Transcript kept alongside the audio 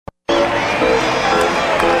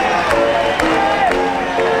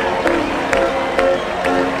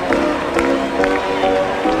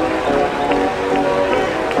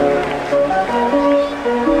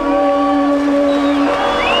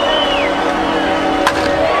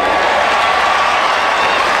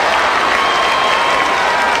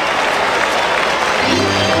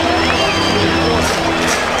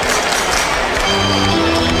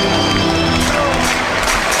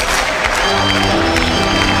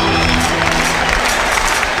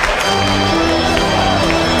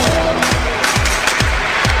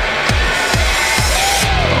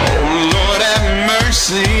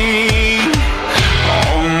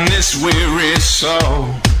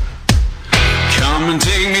Come and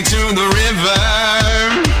take me to the river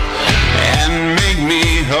and make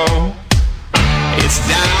me whole. It's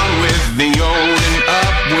down with the old and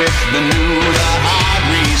up with the new. The hard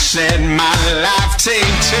reset, my life take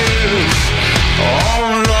two.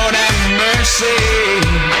 Oh Lord have mercy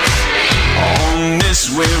on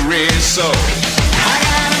this weary soul. I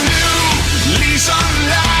got a new lease on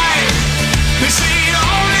life. They say you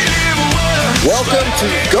only live once. Welcome to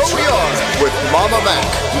Go Yard with Mama Mac,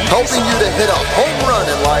 helping you to hit a home run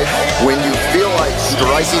in life when you feel like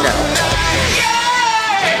striking out.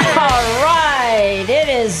 All right, it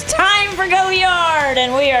is time for Go Yard,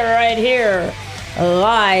 and we are right here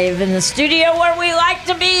live in the studio where we like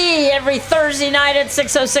to be every Thursday night at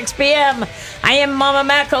 6:06 p.m. I am Mama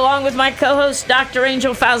Mac along with my co-host Dr.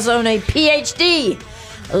 Angel Falzone, PhD,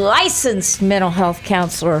 licensed mental health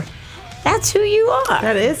counselor. That's who you are.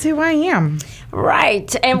 That is who I am.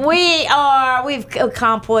 Right. And we've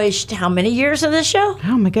accomplished how many years of this show?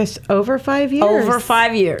 Oh my gosh, over 5 years. Over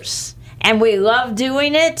 5 years. And we love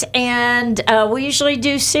doing it. And we usually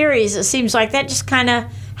do series. It seems like that just kind of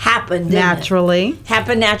happened, didn't naturally. It?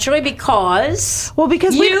 Happened naturally because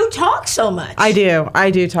you talk so much. I do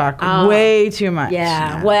talk way too much.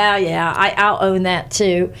 Yeah. Well, yeah, I'll own that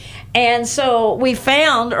too. And so we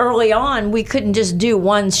found early on we couldn't just do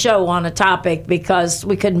one show on a topic because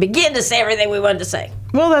we couldn't begin to say everything we wanted to say.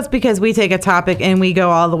 Well, that's because we take a topic and we go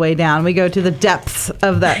all the way down. We go to the depths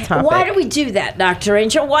of that topic. Why do we do that, Dr.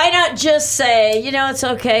 Angel? Why not just say, it's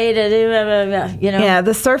okay to do, blah, blah, blah, Yeah,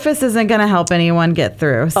 the surface isn't going to help anyone get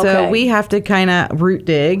through. So we have to kind of root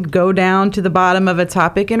dig, go down to the bottom of a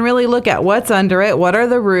topic and really look at what's under it, what are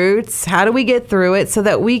the roots, how do we get through it so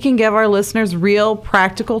that we can give our listeners real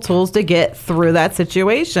practical tools to get through that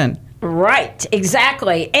situation. Right,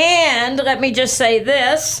 exactly. And let me just say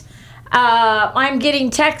this. I'm getting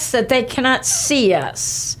texts that they cannot see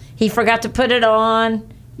us. He forgot to put it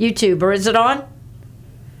on YouTube. Or is it on?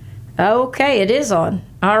 Okay, it is on.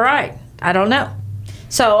 All right. I don't know.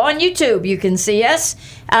 So on YouTube, you can see us.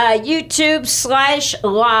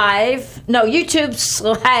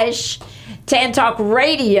 YouTube/Tantalk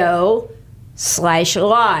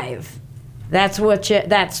Radio/live. That's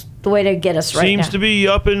the way to get us right now. Seems to be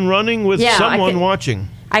up and running with someone watching.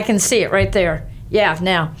 I can see it right there. Yeah,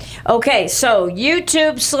 now. Okay, so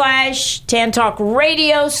YouTube/Tantalk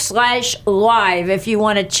Radio/live if you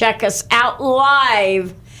want to check us out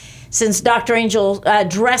live. Since Dr. Angel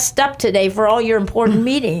dressed up today for all your important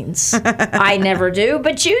meetings. I never do,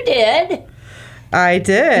 but you did. I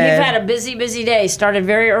did. You've had a busy, busy day. Started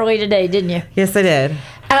very early today, didn't you? Yes, I did.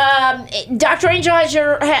 Dr. Angel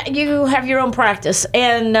you have your own practice,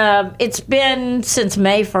 and it's been since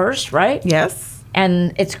May 1st, right? Yes.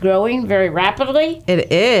 And it's growing very rapidly.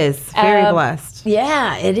 It is. Very blessed.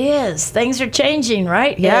 Yeah, it is. Things are changing,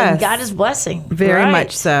 right? Yes. And God is blessing. Very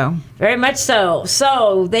much so. Very much so.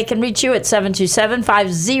 So they can reach you at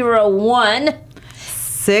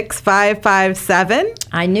 727-501-6557.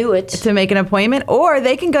 I knew it. To make an appointment. Or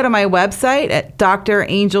they can go to my website at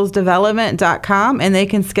drangelsdevelopment.com and they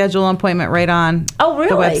can schedule an appointment right on the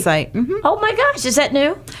website. Mm-hmm. Oh my gosh, is that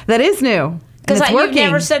new? That is new. Because you've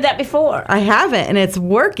never said that before. I haven't, and it's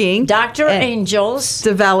working.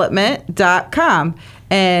 drangelsdevelopment.com.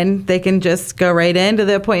 And they can just go right into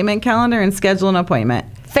the appointment calendar and schedule an appointment.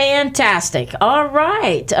 Fantastic. All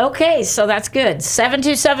right. Okay, so that's good.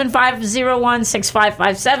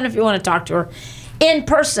 727-501-6557 if you want to talk to her in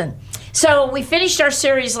person. So we finished our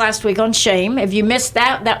series last week on shame. If you missed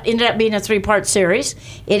that ended up being a 3-part series.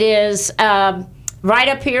 It is right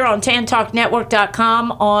up here on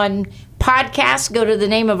tantalknetwork.com on podcast. Go to the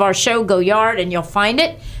name of our show, Go Yard, and you'll find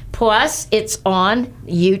it. Plus, it's on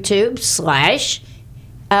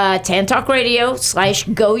YouTube/Tantalk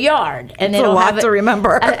Radio/Go Yard. And it's a lot to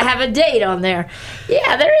remember. Have a date on there.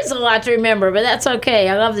 Yeah, there is a lot to remember, but that's okay.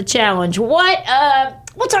 I love the challenge.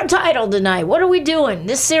 What's our title tonight? What are we doing?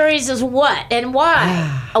 This series is what and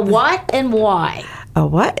why? A what and why? A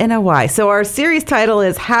what and a why. So our series title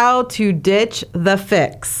is How to Ditch the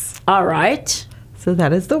Fix. All right. So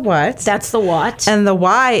that is the what. That's the what. And the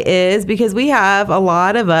why is because a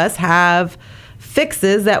lot of us have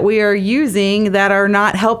fixes that we are using that are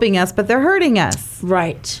not helping us, but they're hurting us.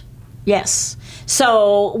 Right. Yes.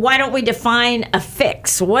 So why don't we define a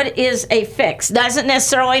fix? What is a fix? Doesn't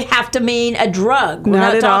necessarily have to mean a drug. We're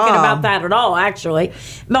not talking about that at all, actually.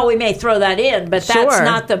 Well, we may throw that in, but that's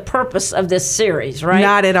not the purpose of this series, right?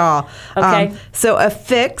 Not at all. Okay. So a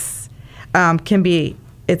fix can be,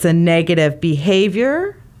 it's a negative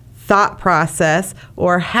behavior, thought process,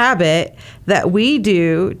 or habit that we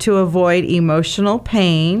do to avoid emotional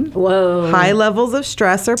pain, high levels of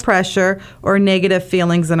stress or pressure, or negative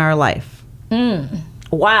feelings in our life.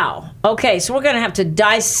 Wow. Okay, so we're going to have to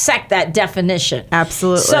dissect that definition.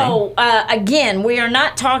 Absolutely. So, again, we are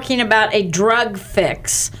not talking about a drug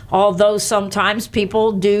fix, although sometimes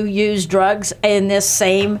people do use drugs in this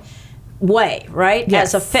same way, right?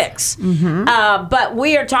 Yes. As a fix. But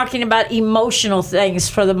we are talking about emotional things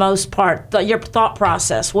for the most part, your thought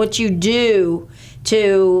process, what you do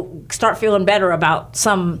to start feeling better about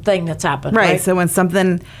something that's happened. Right. So when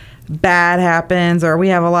something bad happens or we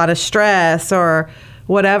have a lot of stress or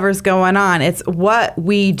whatever's going on, it's what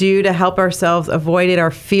we do to help ourselves avoid it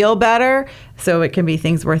or feel better. So it can be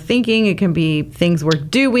things we're thinking, it can be things we're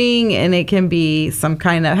doing, and it can be some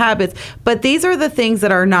kind of habits. But these are the things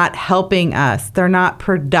that are not helping us. They're not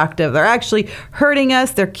productive. They're actually hurting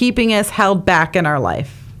us. They're keeping us held back in our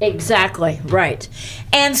life. Exactly. Right.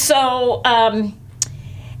 And so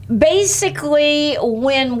basically,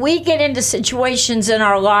 when we get into situations in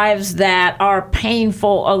our lives that are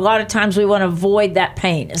painful, a lot of times we want to avoid that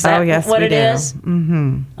pain. Is that what it is?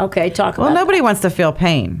 Mm-hmm. Okay, talk about nobody wants to feel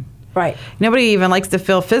pain. Right. Nobody even likes to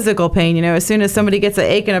feel physical pain. You know, as soon as somebody gets an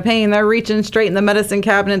ache and a pain, they're reaching straight in the medicine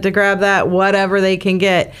cabinet to grab that, whatever they can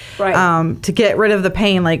get, to get rid of the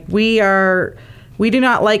pain. Like we do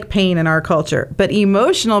not like pain in our culture, but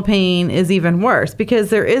emotional pain is even worse because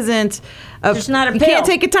there's not a pill. You can't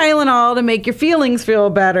take a Tylenol to make your feelings feel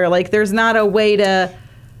better. Like there's not a way to.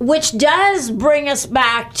 Which does bring us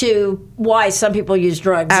back to why some people use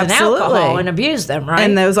drugs and alcohol and abuse them, right?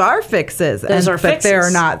 And those are fixes. But they're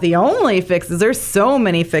not the only fixes. There's so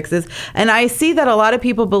many fixes. And I see that a lot of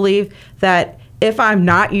people believe that if I'm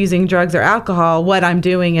not using drugs or alcohol, what I'm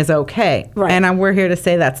doing is okay. Right. And we're here to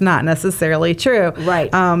say that's not necessarily true. Right.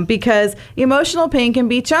 Because emotional pain can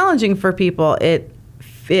be challenging for people.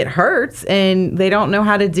 It hurts, and they don't know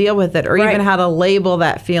how to deal with it or even how to label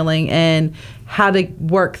that feeling and how to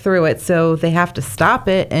work through it. So they have to stop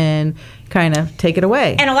it and kind of take it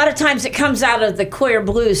away. And a lot of times it comes out of the clear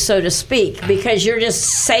blue, so to speak, because you're just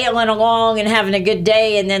sailing along and having a good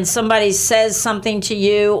day, and then somebody says something to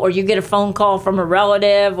you, or you get a phone call from a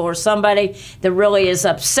relative or somebody that really is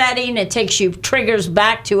upsetting. It triggers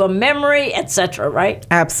back to a memory, etc., right?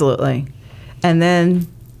 Absolutely. And then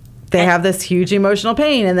they have this huge emotional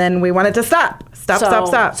pain, and then we want it to stop.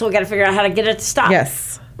 Stop. So we got to figure out how to get it to stop.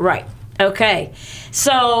 Yes. Right. Okay.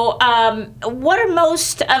 So what are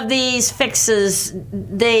most of these fixes?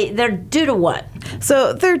 They're due to what?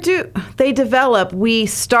 So we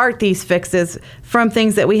start these fixes from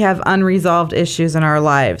things that we have unresolved issues in our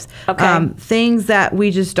lives. Okay. Things that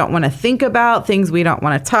we just don't want to think about, things we don't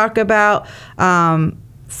want to talk about.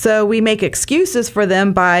 So we make excuses for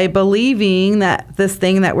them by believing that this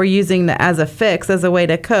thing that we're using as a fix, as a way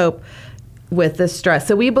to cope with the stress.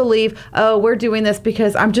 So we believe, we're doing this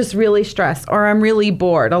because I'm just really stressed or I'm really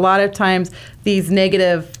bored. A lot of times these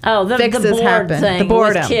negative fixes happen. The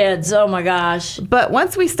boredom with kids. Oh my gosh. But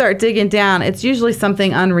once we start digging down, it's usually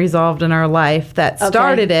something unresolved in our life that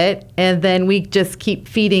started it, and then we just keep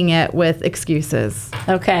feeding it with excuses.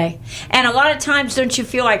 Okay. And a lot of times, don't you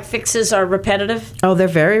feel like fixes are repetitive? Oh, they're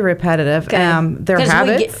very repetitive. Okay. They're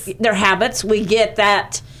habits. They're habits. We get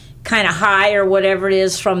that kind of high or whatever it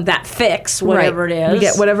is from that fix, whatever it is. We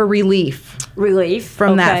get whatever relief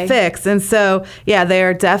from that fix. And so, they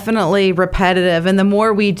are definitely repetitive. And the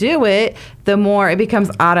more we do it, the more it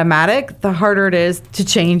becomes automatic, the harder it is to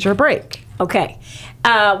change or break. Okay.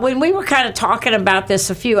 When we were kind of talking about this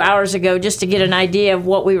a few hours ago, just to get an idea of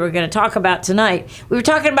what we were going to talk about tonight, we were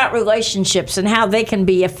talking about relationships and how they can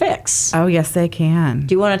be a fix. Oh, yes, they can.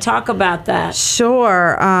 Do you want to talk about that?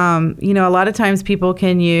 Sure. A lot of times people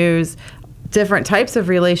can use different types of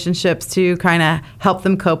relationships to kind of help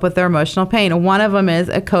them cope with their emotional pain. One of them is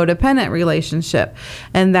a codependent relationship.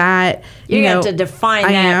 And that, you have to define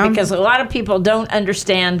that because a lot of people don't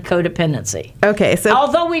understand codependency. Okay. So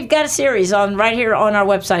although we've got a series right here on our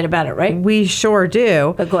website about it, right? We sure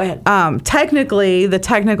do. But go ahead. Technically, the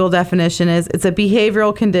technical definition is it's a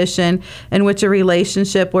behavioral condition in which a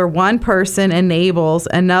relationship where one person enables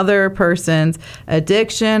another person's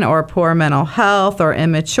addiction or poor mental health or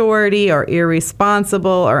immaturity or irresponsible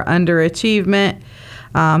or underachievement.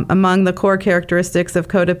 Among the core characteristics of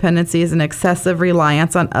codependency is an excessive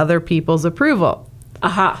reliance on other people's approval.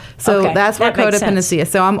 So that's what codependency is.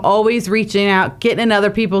 So I'm always reaching out, getting in other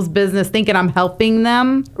people's business, thinking I'm helping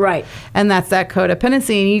them. Right. And that's that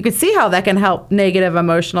codependency. And you can see how that can help negative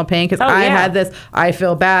emotional pain because I had this, I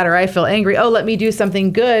feel bad or I feel angry. Oh, let me do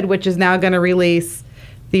something good, which is now going to release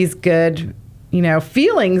these good,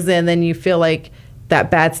 feelings. And then you feel like that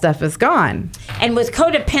bad stuff is gone. And with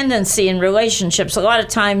codependency in relationships, a lot of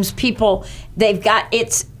times people,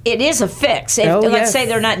 it is a fix. Let's say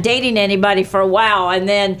they're not dating anybody for a while, and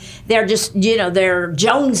then they're just, they're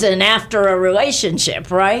jonesing after a relationship,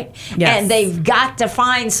 right? Yes. And they've got to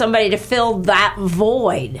find somebody to fill that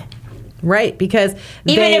void. Right, because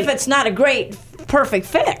even if it's not a great, perfect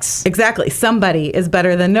fix. Exactly. Somebody is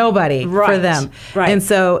better than nobody for them. Right. And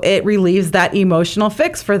so it relieves that emotional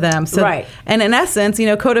fix for them. So, right. And in essence,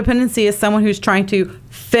 codependency is someone who's trying to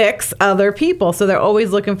fix other people. So they're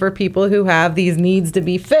always looking for people who have these needs to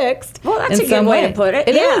be fixed. Well, that's a good way to put it.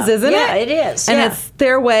 It is, isn't it? Yeah, it is. And it's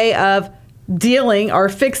their way of dealing or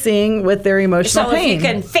fixing with their emotional pain. So if you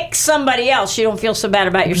can fix somebody else, you don't feel so bad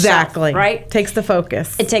about yourself. Exactly. Right? Takes the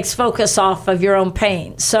focus. It takes focus off of your own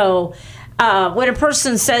pain. So when a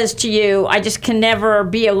person says to you, I just can never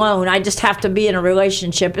be alone, I just have to be in a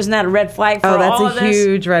relationship, isn't that a red flag for all of this? Oh, that's a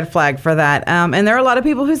huge red flag for that. And there are a lot of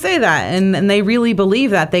people who say that, and they really believe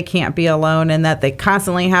that they can't be alone and that they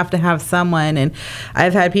constantly have to have someone. And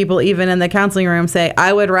I've had people even in the counseling room say,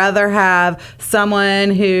 I would rather have someone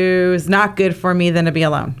who's not good for me than to be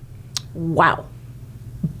alone. Wow.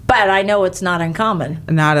 But I know it's not uncommon.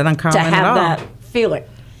 Not uncommon to have at all. that feeling.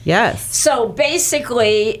 Yes. So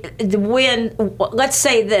basically, let's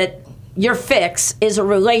say that your fix is a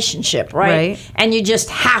relationship, right? And you just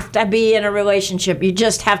have to be in a relationship. You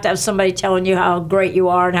just have to have somebody telling you how great you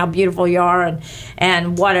are and how beautiful you are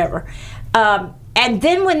and whatever. And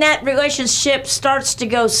then when that relationship starts to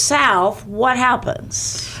go south, what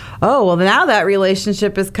happens? Oh, well, now that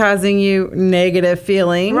relationship is causing you negative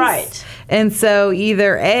feelings. Right. And so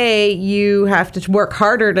either A, you have to work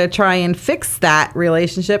harder to try and fix that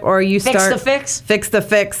relationship, or you fix the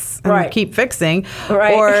fix and right. keep fixing.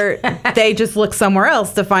 Right. Or they just look somewhere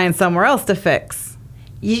else to find somewhere else to fix.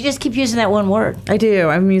 You just keep using that one word. I do.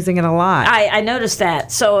 I'm using it a lot. I noticed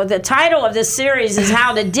that. So the title of this series is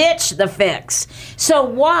How to Ditch the Fix. So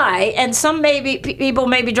why? And some people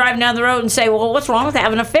may be driving down the road and say, well, what's wrong with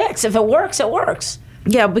having a fix? If it works, it works.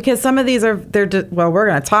 Yeah, because some of these we're going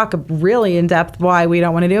to talk really in depth why we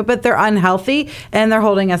don't want to do it, but they're unhealthy and they're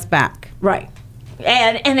holding us back. Right.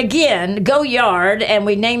 And again, Go Yard, and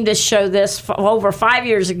we named this show over 5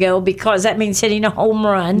 years ago because that means hitting a home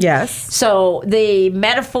run. Yes. So the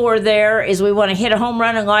metaphor there is we want to hit a home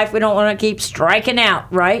run in life. We don't want to keep striking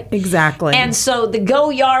out, right? Exactly. And so the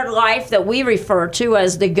Go Yard life that we refer to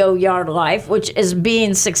as the Go Yard life, which is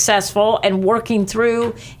being successful and working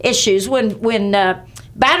through issues. When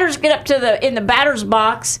batters get up in the batter's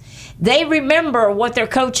box, they remember what their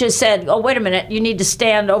coach has said. Oh, wait a minute, you need to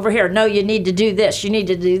stand over here. No, you need to do this. You need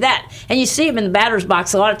to do that. And you see them in the batter's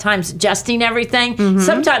box a lot of times adjusting everything. Mm-hmm.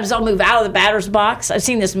 Sometimes they'll move out of the batter's box. I've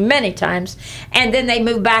seen this many times. And then they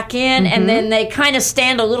move back in, and then they kind of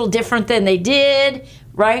stand a little different than they did.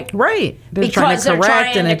 Right? Right. Because they're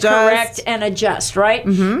trying to correct and adjust, right?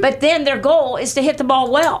 Mm-hmm. But then their goal is to hit the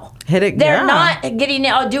ball well. Hit it. They're not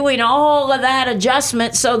doing all of that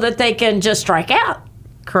adjustment so that they can just strike out.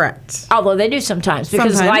 Correct. Although they do sometimes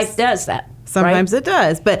because life does that. Sometimes it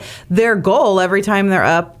does. But their goal every time they're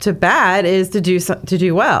up to bat is to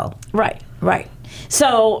do well. Right.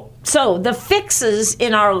 So the fixes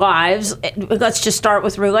in our lives, let's just start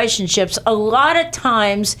with relationships. A lot of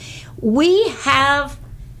times we have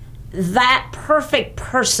that perfect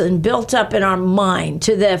person built up in our mind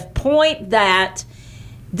to the point that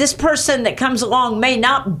this person that comes along may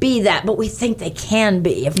not be that, but we think they can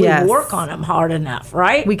be if we work on them hard enough,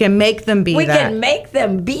 right? We can make them be that. We can make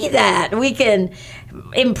them be that. We can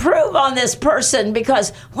improve on this person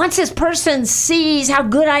because once this person sees how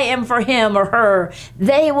good I am for him or her,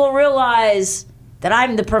 they will realize that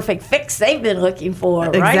I'm the perfect fix they've been looking for,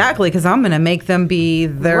 right? Exactly, because I'm going to make them be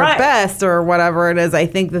their best or whatever it is I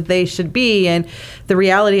think that they should be. And the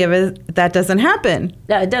reality of it, that doesn't happen.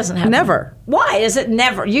 No, it doesn't happen. Never. Why is it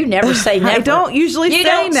never? You never say never. I don't usually say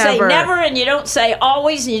never. You don't say never, and you don't say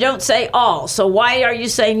always, and you don't say all. So why are you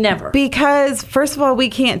saying never? Because, first of all, we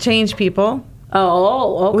can't change people.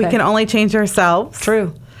 Oh, okay. We can only change ourselves.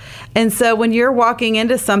 True. And so when you're walking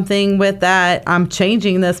into something with that, I'm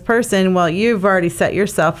changing this person, well, you've already set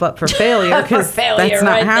yourself up for failure because that's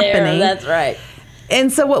not happening. That's right.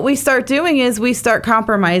 And so what we start doing is we start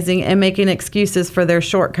compromising and making excuses for their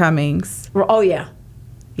shortcomings. Oh, yeah.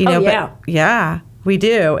 Yeah, we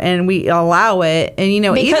do. And we allow it.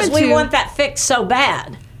 And, because we want that fix so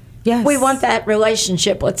bad. Yes. We want that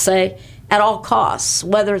relationship, let's say, at all costs,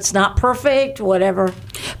 whether it's not perfect, whatever.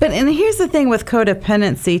 And here's the thing with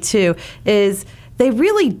codependency, too, is they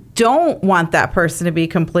really don't want that person to be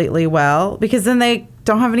completely well because then they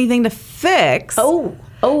don't have anything to fix. So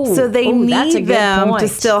they need them to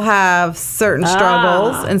still have certain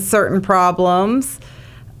struggles and certain problems.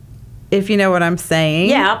 if you know what I'm saying.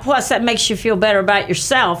 Yeah, plus that makes you feel better about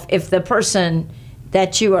yourself if the person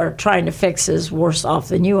that you are trying to fix is worse off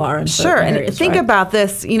than you are. Sure, and think about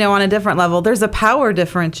this, on a different level. There's a power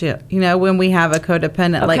differential, when we have a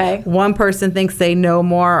codependent. Okay. Like one person thinks they know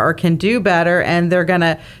more or can do better, and they're going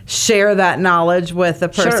to share that knowledge with the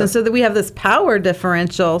person. Sure. So that we have this power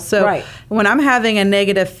differential. So right. when I'm having a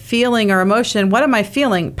negative feeling or emotion, what am I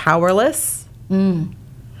feeling? Powerless?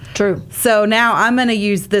 True. So now I'm going to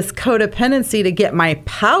use this codependency to get my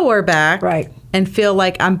power back. Right. And feel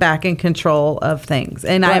like I'm back in control of things.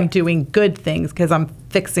 And right. I'm doing good things because I'm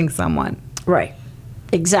fixing someone. Right.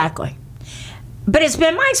 Exactly. But it's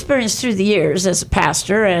been my experience through the years as a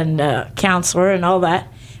pastor and counselor and all that.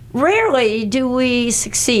 Rarely do we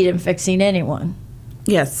succeed in fixing anyone.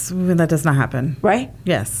 Yes, that does not happen. Right?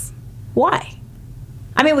 Yes. Why?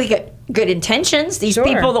 I mean, we get good intentions. These sure.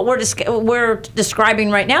 people that we're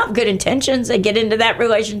describing right now have good intentions. They get into that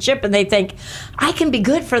relationship and they think, I can be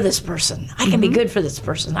good for this person. I can be good for this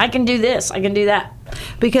person. I can do this. I can do that.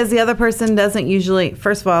 Because the other person doesn't usually,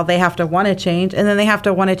 first of all, they have to want to change, and then they have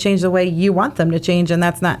to want to change the way you want them to change, and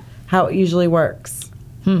that's not how it usually works.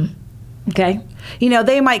 Okay.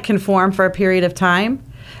 They might conform for a period of time.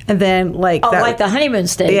 And then, like the honeymoon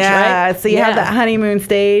stage, yeah, right? So you have that honeymoon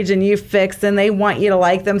stage, and you fix, and they want you to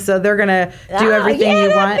like them, so they're gonna do everything you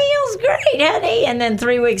want. That feels great, honey. And then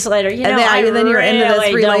 3 weeks later, then you're really into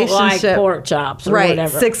this relationship. Don't like pork chops or right.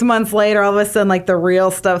 whatever. 6 months later, all of a sudden, like the real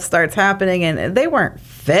stuff starts happening, and they weren't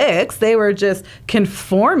fixed; they were just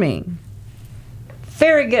conforming.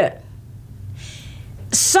 Very good.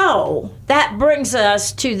 So that brings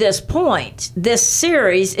us to this point. This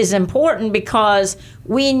series is important because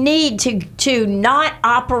we need to not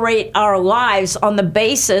operate our lives on the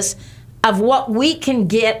basis of what we can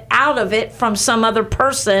get out of it from some other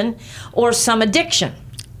person or some addiction.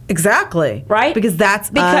 Exactly. Right? Because that's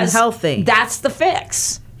unhealthy. That's the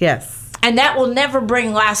fix. Yes. And that will never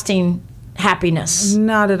bring lasting happiness.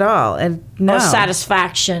 Not at all. And no. Or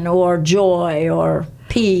satisfaction or joy or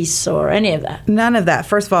peace or any of that. None of that.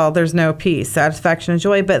 First of all, there's no peace, satisfaction, and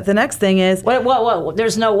joy. But the next thing is... What?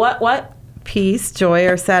 There's no what? Peace, joy,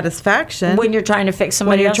 or satisfaction. When you're trying to fix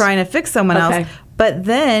somebody else? When you're trying to fix someone else. But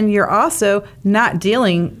then you're also not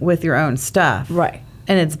dealing with your own stuff. Right.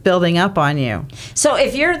 And it's building up on you. So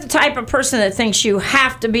if you're the type of person that thinks you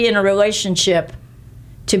have to be in a relationship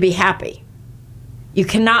to be happy, you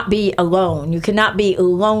cannot be alone. You cannot be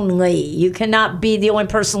lonely. You cannot be the only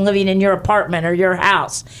person living in your apartment or your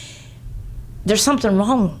house. There's something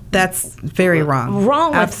wrong. That's very wrong.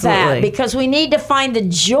 Wrong with Absolutely. that, because we need to find the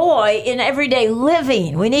joy in everyday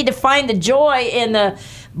living. We need to find the joy in the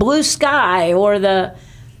blue sky or the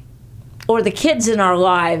kids in our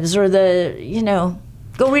lives or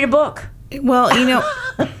go read a book. Well,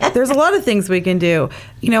 there's a lot of things we can do.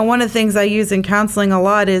 One of the things I use in counseling a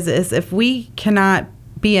lot is if we cannot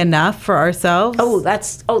be enough for ourselves. Oh,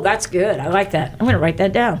 that's good. I like that. I'm going to write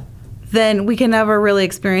that down. Then we can never really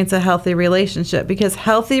experience a healthy relationship, because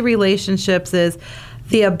healthy relationships is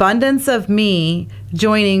the abundance of me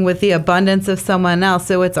joining with the abundance of someone else.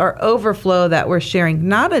 So it's our overflow that we're sharing,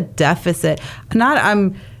 not a deficit. Not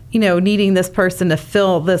I'm needing this person to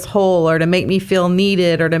fill this hole or to make me feel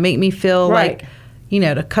needed or to make me feel like,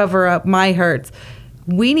 to cover up my hurts.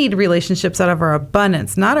 We need relationships out of our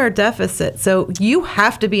abundance, not our deficit. So you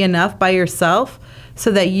have to be enough by yourself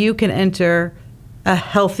so that you can enter a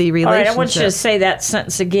healthy relationship. All right, I want you to say that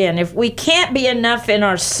sentence again. If we can't be enough in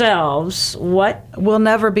ourselves, what? We'll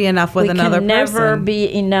never be enough with another person. We can never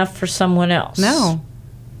be enough for someone else. No.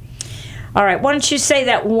 All right, why don't you say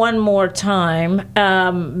that one more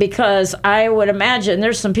time? Because I would imagine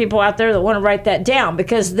there's some people out there that want to write that down,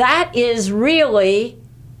 because that is really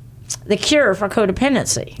the cure for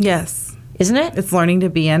codependency. Yes. Isn't it? It's learning to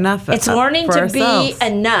be enough. It's learning to be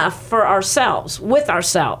enough for ourselves, with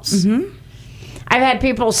ourselves. Mm-hmm. I've had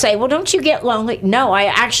people say, well, don't you get lonely? No, I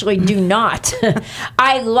actually do not.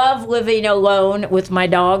 I love living alone with my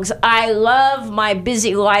dogs. I love my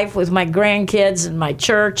busy life with my grandkids and my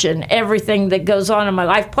church and everything that goes on in my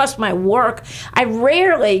life, plus my work. I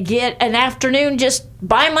rarely get an afternoon just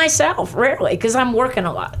by myself, rarely, because I'm working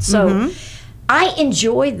a lot. So I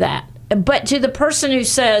enjoy that. But to the person who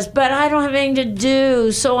says, but I don't have anything to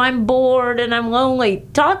do, so I'm bored and I'm lonely,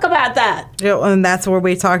 talk about that. And that's where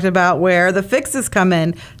we talked about where the fixes come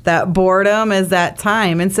in. That boredom is that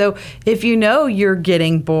time. And so if you're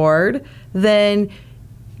getting bored, then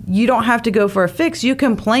you don't have to go for a fix. You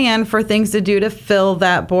can plan for things to do to fill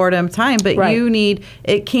that boredom time. But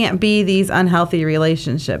it can't be these unhealthy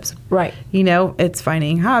relationships. Right. It's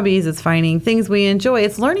finding hobbies. It's finding things we enjoy.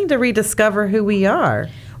 It's learning to rediscover who we are.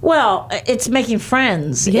 Well, it's making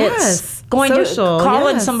friends. Yes. It's going social, to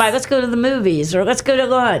calling yes. somebody, let's go to the movies or let's go to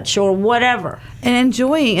lunch or whatever. And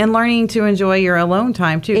enjoying and learning to enjoy your alone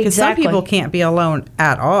time, too. Because Exactly. some people can't be alone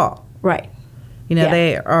at all. Right. You know, Yeah.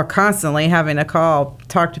 they are constantly having to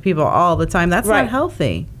talk to people all the time. That's Right. not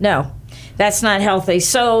healthy. No, that's not healthy.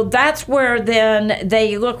 So that's where then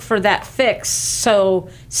they look for that fix. So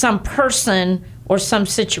some person or some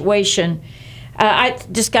situation. I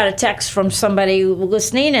just got a text from somebody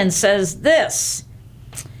listening and says this.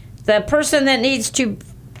 The person that needs to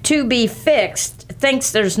be fixed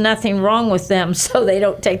thinks there's nothing wrong with them, so they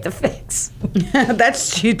don't take the fix.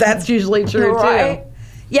 That's usually true, Right? too.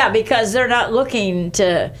 Yeah, because they're not looking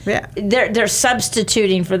to. Yeah. They're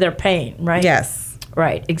substituting for their pain, right? Yes.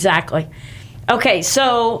 Right. Exactly. Okay,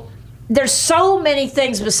 so there's so many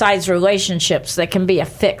things besides relationships that can be a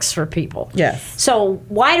fix for people. Yes. So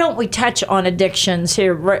why don't we touch on addictions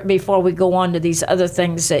here right before we go on to these other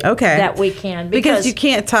things that that we can? Because you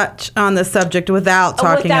can't touch on the subject without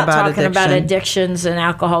talking about addictions and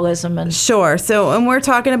alcoholism and Sure. So when we're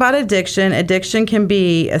talking about addiction can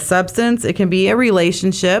be a substance, it can be a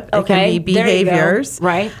relationship, it can be behaviors.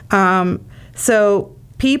 Right. So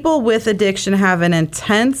people with addiction have an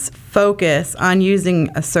intense focus on using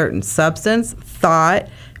a certain substance, thought,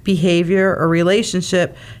 behavior, or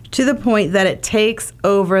relationship to the point that it takes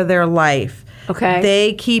over their life. Okay.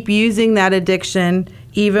 They keep using that addiction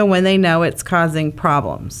even when they know it's causing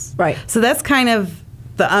problems. Right. So that's kind of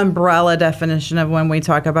the umbrella definition of when we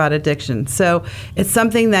talk about addiction. So it's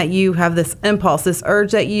something that you have this impulse, this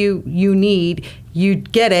urge that you need, you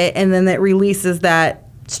get it, and then it releases that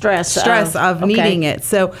stress of needing it.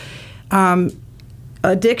 So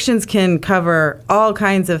addictions can cover all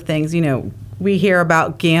kinds of things. You know, we hear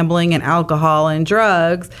about gambling and alcohol and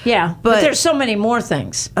drugs. Yeah, but there's so many more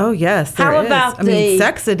things. Oh, yes, there is. About I mean,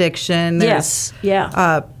 sex addiction. Yes,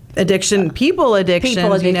 yeah. People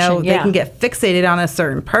addictions, you know, they can get fixated on a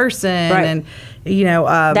certain person. Right. And, you know.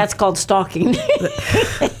 That's called stalking.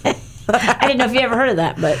 I didn't know if you ever heard of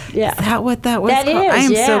that, but yeah. Is that what that was that called? Is, I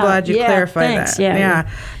am so glad you clarified thanks. that. Yeah.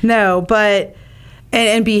 No, but,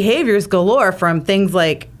 and behaviors galore from things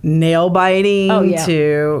like nail biting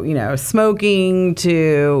to, you know, smoking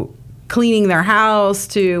to cleaning their house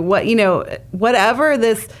to whatever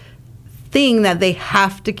this thing that they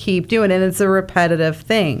have to keep doing. And it's a repetitive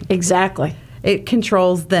thing. Exactly. It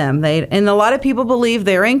controls them. And a lot of people believe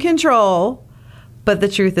they're in control, but the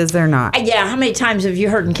truth is they're not. Yeah, how many times have you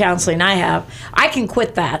heard in counseling? I have. I can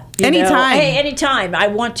quit that. Anytime. Hey, anytime. I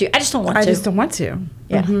want to. I just don't want to. I just don't want to.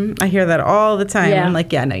 Yeah. I hear that all the time. Yeah. I'm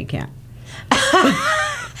like, yeah, no, you can't.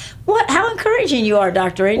 What? How encouraging you are,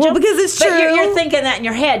 Dr. Angel. Well, because it's true. But you're thinking that in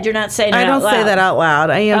your head. You're not saying it I don't out loud. say that out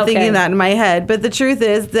loud. I am Okay. thinking that in my head. But the truth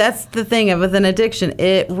is, that's the thing with an addiction.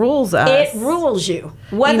 It rules us. It rules you.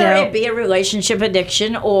 Whether it be a relationship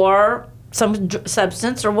addiction or some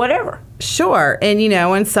substance or whatever. Sure. And,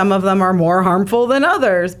 and some of them are more harmful than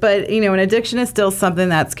others. But, an addiction is still something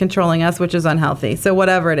that's controlling us, which is unhealthy. So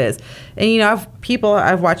whatever it is. And,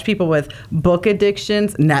 I've watched people with book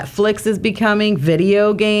addictions. Netflix is becoming,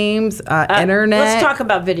 video games, internet. Let's talk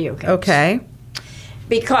about video games. Okay.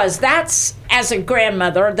 Because that's, as a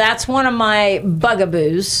grandmother, that's one of my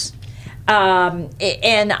bugaboos.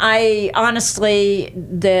 And I honestly,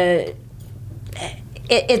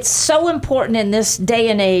 it's so important in this day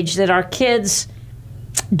and age that our kids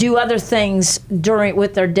do other things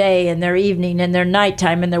with their day and their evening and their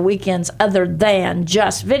nighttime and their weekends other than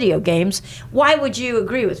just video games. Why would you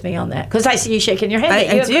agree with me on that? Because I see you shaking your head.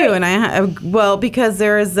 I do, and because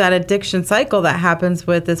there is that addiction cycle that happens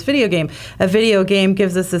with this video game. A video game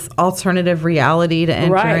gives us this alternative reality to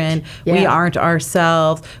enter in. Yeah. We aren't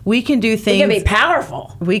ourselves. We can do things. We can be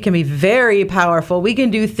powerful. We can be very powerful. We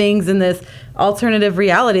can do things in this alternative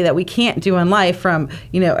reality that we can't do in life, from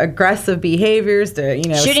aggressive behaviors to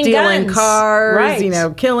shooting stealing guns. cars,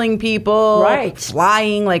 Right. killing people, right.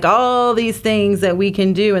 flying, like all these things that we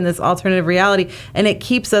can do in this alternative reality, and it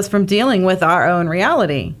keeps us from dealing with our own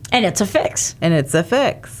reality. And it's a fix. And it's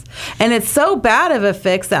so bad of a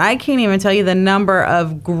fix that I can't even tell you the number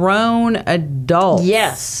of grown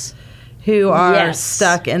adults who are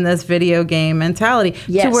stuck in this video game mentality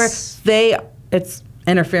to where it's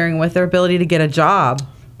interfering with their ability to get a job.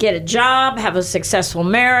 Have a successful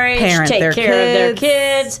marriage, take care of their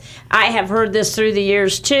kids. I have heard this through the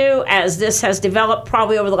years too, as this has developed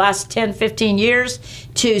probably over the last 10, 15 years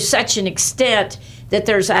to such an extent that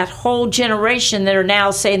there's that whole generation that are now,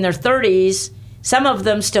 say, in their 30s, some of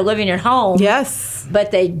them still living at home. Yes. But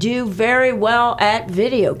they do very well at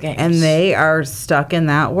video games. And they are stuck in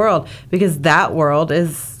that world because that world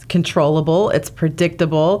is controllable, it's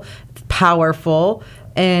predictable, it's powerful.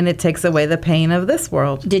 and it takes away the pain of this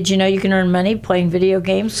world. Did you know you can earn money playing video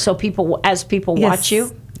games? So people watch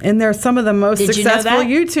you? And they're some of the most successful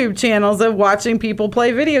YouTube channels of watching people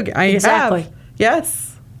play video games. Exactly.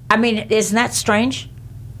 Yes. I mean, isn't that strange?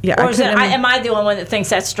 Yeah. Or am I the only one that thinks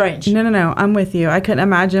that's strange? No. I'm with you. I couldn't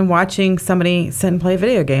imagine watching somebody sit and play a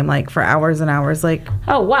video game like for hours and hours. Like,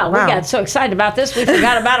 oh, wow. We got so excited about this, we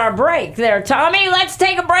forgot about our break there. Tommy, let's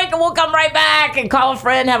take a break and we'll come right back and call a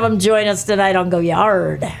friend, have them join us tonight on Go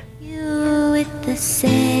Yard. You with the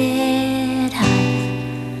sad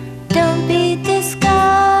heart, don't be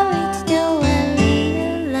discouraged, don't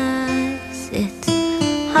realize it's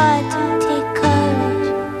hard to take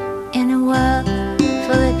courage in a world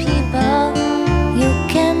full of people. You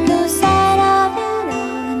can lose sight of it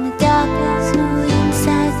all, and the darkness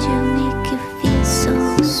inside you make you feel so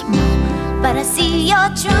small. But I see your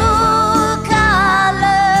true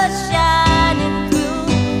colors shining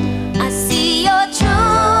through. I see your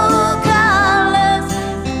true colors.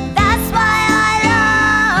 That's why I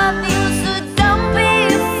love you. So don't be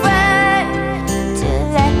afraid to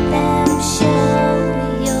let them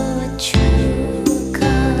show your true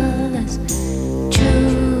colors.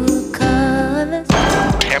 True colors.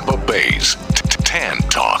 Tampa Bay's Tan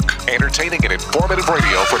Talk. Entertaining and informative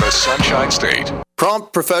radio for the Sunshine State.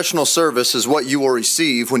 Prompt professional service is what you will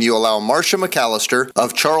receive when you allow Marcia McAllister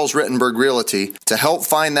of Charles Rittenberg Realty to help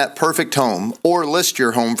find that perfect home or list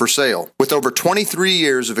your home for sale. With over 23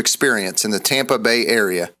 years of experience in the Tampa Bay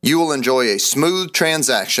area, you will enjoy a smooth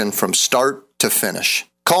transaction from start to finish.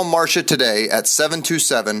 Call Marcia today at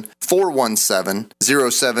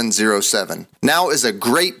 727-417-0707. Now is a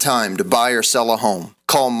great time to buy or sell a home.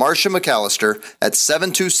 Call Marcia McAllister at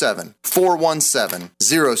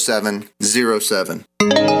 727-417-0707.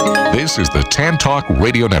 This is the Tan Talk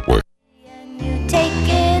Radio Network. You take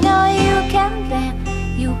it all you can bear.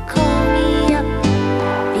 You call me up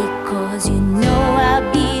because you know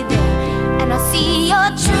I'll be there, and I'll see your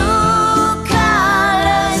true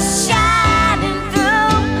colors shining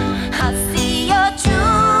through. I'll see your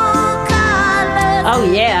true colors. Oh,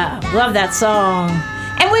 yeah. Love that song.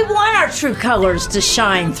 And we want our true colors to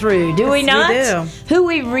shine through, do we not? We do. Who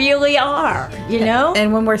we really are, you know?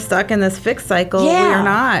 And when we're stuck in this fixed cycle, we are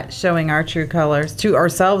not showing our true colors to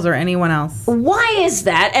ourselves or anyone else. Why is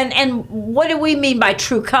that? And what do we mean by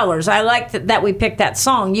true colors? I like that we picked that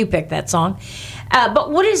song. You picked that song.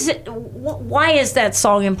 But what is it? Why is that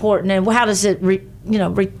song important, and how does it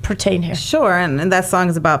pertain here? Sure, and that song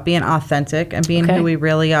is about being authentic and being who we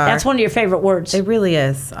really are. That's one of your favorite words. It really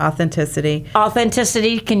is. Authenticity.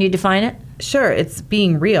 Authenticity, can you define it? Sure, it's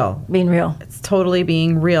being real. Being real. It's totally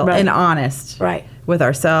being real and honest. Right. With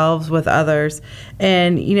ourselves, with others.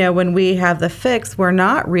 And, when we have the fix, we're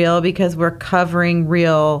not real because we're covering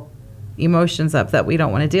real emotions up that we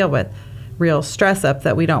don't want to deal with. Real stress up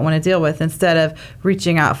that we don't want to deal with, instead of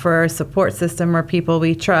reaching out for a support system or people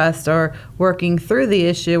we trust or working through the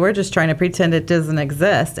issue. We're just trying to pretend it doesn't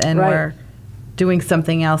exist, and we're doing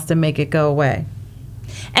something else to make it go away.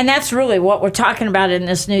 And that's really what we're talking about in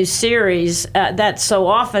this new series, that so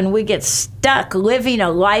often we get stuck living a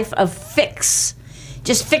life of fix,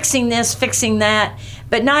 just fixing this, fixing that,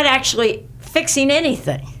 but not actually fixing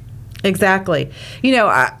anything. Exactly.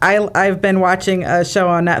 I've been watching a show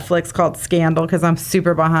on Netflix called Scandal because I'm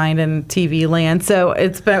super behind in TV land. So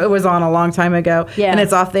it was on a long time ago, and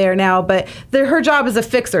it's off there now. But her job is a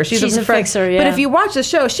fixer. She's a fixer, yeah. But if you watch the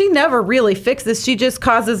show, she never really fixes. She just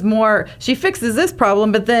causes more. She fixes this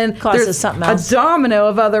problem, but then causes something else. A domino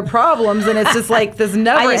of other problems, and it's just like this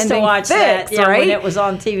never-ending I used to watch fix, that right? when it was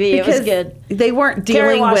on TV. Because it was good. They weren't dealing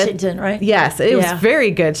Kerry with Washington, right? Yes, it was a very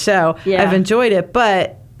good show. Yeah. I've enjoyed it,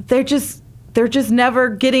 but they're just never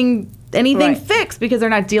getting anything fixed because they're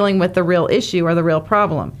not dealing with the real issue or the real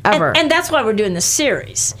problem ever. And that's why we're doing this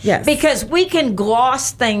series. Yes. Because we can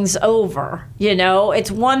gloss things over.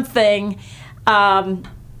 It's one thing.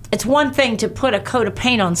 It's one thing to put a coat of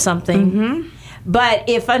paint on something. Mm-hmm. But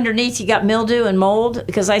if underneath you got mildew and mold,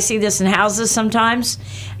 because I see this in houses sometimes.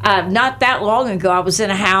 Not that long ago, I was in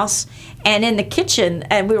a house and in the kitchen,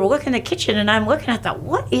 and we were looking at the kitchen, and I'm looking at that.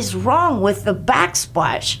 What is wrong with the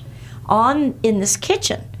backsplash in this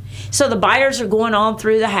kitchen? So the buyers are going on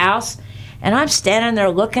through the house, and I'm standing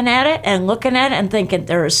there looking at it and thinking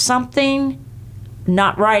there is something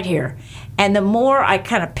not right here. And the more I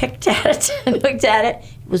kind of picked at it and looked at it,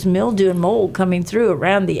 it was mildew and mold coming through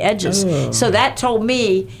around the edges. Oh. So that told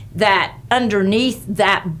me that underneath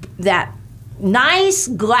that nice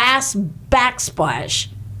glass backsplash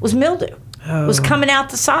was mildew. Was coming out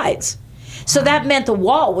the sides. So that meant the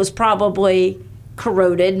wall was probably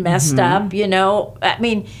corroded, messed up, I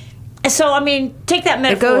mean, So, I mean, take that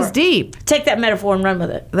metaphor. It goes deep. Take that metaphor and run with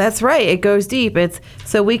it. That's right. It goes deep. It's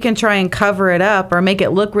so we can try and cover it up or make it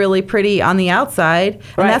look really pretty on the outside.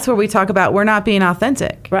 And that's where we talk about we're not being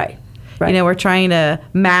authentic. Right. We're trying to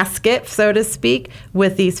mask it, so to speak,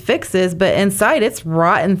 with these fixes, but inside it's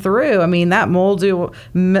rotten through. I mean, that mold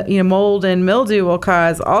and mildew will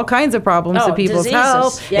cause all kinds of problems to people's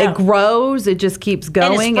health. Yeah. It grows. It just keeps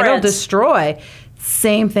going. It'll destroy.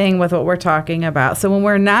 Same thing with what we're talking about. So when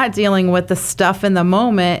we're not dealing with the stuff in the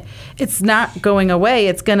moment, it's not going away.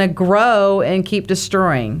 It's going to grow and keep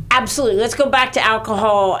destroying. Absolutely. Let's go back to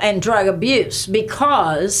alcohol and drug abuse,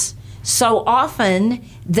 because so often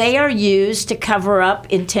they are used to cover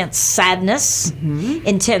up intense sadness,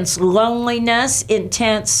 intense loneliness,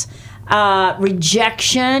 intense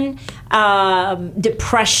rejection,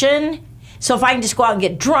 depression. So if I can just go out and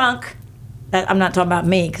get drunk, I'm not talking about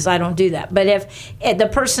me because I don't do that. But if the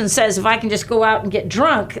person says, if I can just go out and get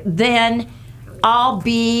drunk, then I'll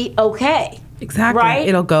be okay. Exactly. Right?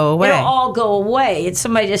 It'll go away. It'll all go away. And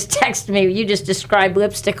somebody just texted me, you just described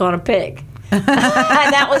lipstick on a pig. And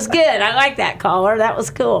that was good. I like that, caller. That was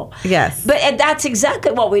cool. Yes. But that's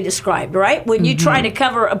exactly what we described, right? When you try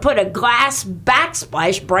to put a glass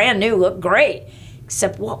backsplash, brand new, look great.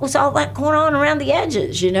 Except what was all that going on around the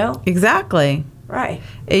edges, Exactly. Right.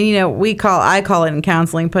 And, I call it in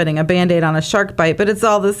counseling putting a Band-Aid on a shark bite, but it's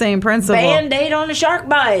all the same principle. Band-Aid on a shark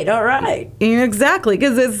bite. All right. Exactly,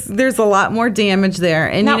 because there's a lot more damage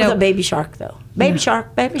there. And not with a baby shark, though. Baby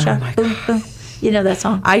shark, baby shark. Oh my boom, boom. You know that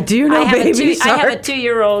song? I do know Baby Shark. I have a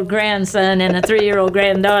 2-year-old grandson and a 3-year-old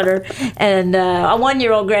granddaughter and a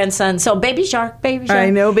 1-year-old grandson. So Baby Shark, Baby Shark. I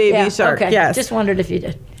know Baby Shark, okay. Yes. Just wondered if you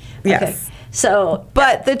did. Yes. Okay. So,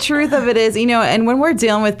 but the truth of it is, and when we're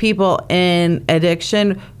dealing with people in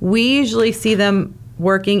addiction, we usually see them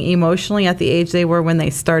working emotionally at the age they were when they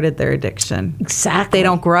started their addiction. Exactly. They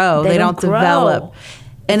don't grow. They don't develop.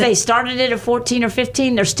 And if they started it at 14 or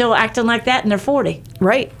 15, they're still acting like that and they're 40.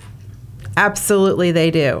 Right. Absolutely, they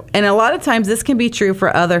do. And a lot of times this can be true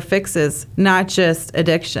for other fixes, not just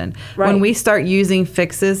addiction. Right. When we start using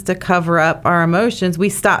fixes to cover up our emotions, we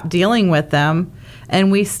stop dealing with them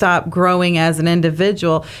and we stop growing as an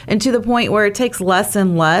individual, and to the point where it takes less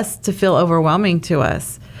and less to feel overwhelming to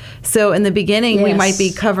us. So in the beginning, we might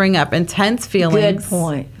be covering up intense feelings. Good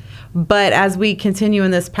point. But as we continue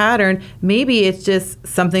in this pattern, maybe it's just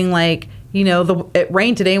something like, it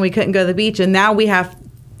rained today and we couldn't go to the beach, and now we have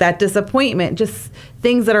that disappointment. Just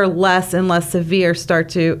things that are less and less severe start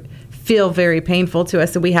to feel very painful to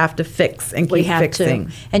us, so we have to fix and keep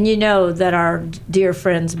fixing. And you know that our dear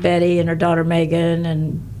friends Betty and her daughter Megan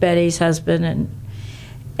and Betty's husband,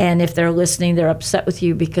 and if they're listening, they're upset with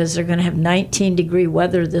you because they're going to have 19-degree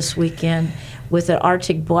weather this weekend with an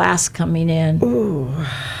Arctic blast coming in. Ooh,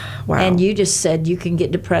 wow. And you just said you can get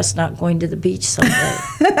depressed not going to the beach someday.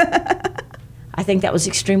 I think that was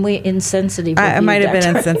extremely insensitive. I might have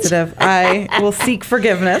been insensitive. I will seek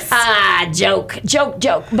forgiveness. Joke.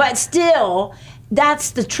 But still,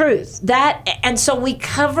 that's the truth. And so we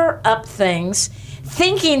cover up things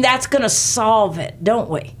thinking that's going to solve it, don't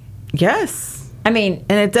we? Yes. I mean,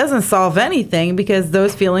 and it doesn't solve anything because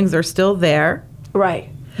those feelings are still there. Right.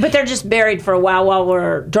 But they're just buried for a while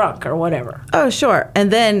we're drunk or whatever. Oh, sure.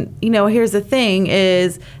 And then, here's the thing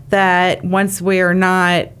is that once we're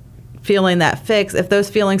not feeling that fix, if those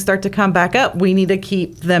feelings start to come back up, we need to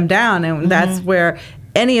keep them down. And that's where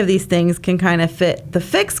any of these things can kind of fit. The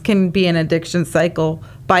fix can be an addiction cycle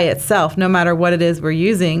by itself, no matter what it is we're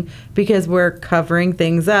using, because we're covering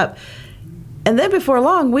things up. And then before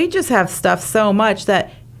long, we just have stuff so much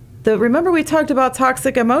that remember we talked about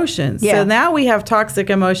toxic emotions. Yeah. So now we have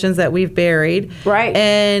toxic emotions that we've buried. Right.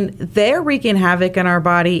 And they're wreaking havoc in our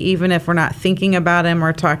body, even if we're not thinking about them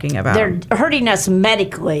or talking about them. They're hurting us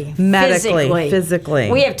medically,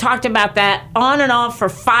 physically. We have talked about that on and off for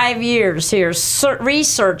 5 years here.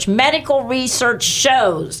 Medical research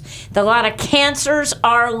shows that a lot of cancers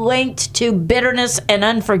are linked to bitterness and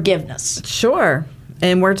unforgiveness. Sure.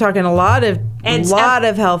 And we're talking a lot of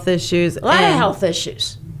health issues. A lot of health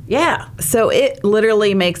issues. Yeah. So it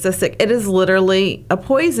literally makes us sick. It is literally a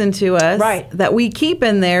poison to us that we keep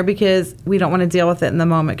in there because we don't want to deal with it in the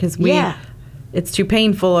moment because it's too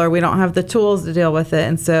painful or we don't have the tools to deal with it.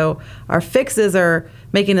 And so our fixes are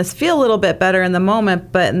making us feel a little bit better in the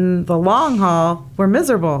moment, but in the long haul, we're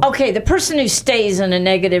miserable. Okay, the person who stays in a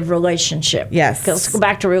negative relationship. Yes. Let's go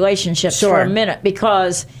back to relationships for a minute,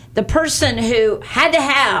 because the person who had to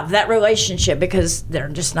have that relationship because they're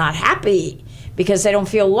just not happy, because they don't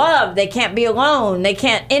feel loved, they can't be alone, they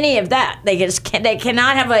can't any of that. They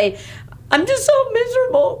cannot have I'm just so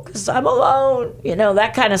miserable because I'm alone,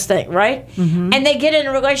 that kind of thing, right? Mm-hmm. And they get in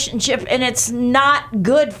a relationship and it's not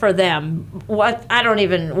good for them. I don't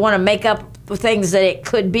even want to make up things that it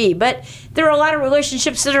could be, but there are a lot of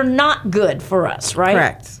relationships that are not good for us, right?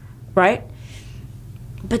 Correct. Right?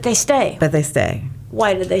 But they stay.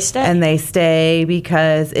 Why do they stay? And they stay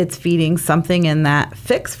because it's feeding something in that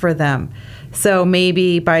fix for them. So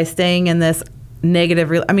maybe by staying in this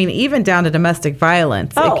negative, even down to domestic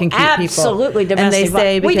violence, it can keep absolutely people. Domestic and they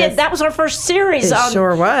say we did. That was our first series. It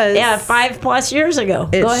sure was. Yeah, 5+ years ago.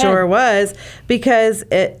 It sure was, because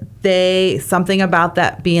something about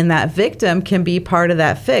that being that victim can be part of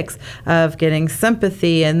that fix of getting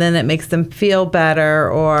sympathy, and then it makes them feel better,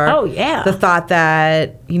 or the thought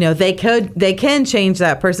that they can change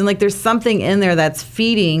that person. Like there's something in there that's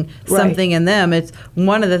feeding something in them. It's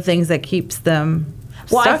one of the things that keeps them.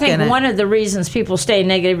 Well, I think one of the reasons people stay in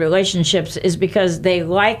negative relationships is because they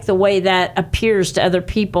like the way that appears to other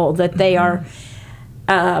people, that they are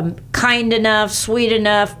kind enough, sweet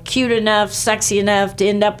enough, cute enough, sexy enough to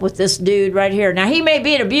end up with this dude right here. Now, he may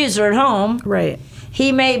be an abuser at home. Right.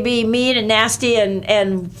 He may be mean and nasty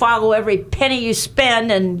and follow every penny you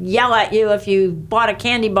spend and yell at you if you bought a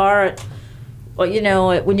candy bar when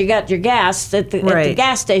you got your gas at the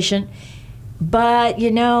gas station. But,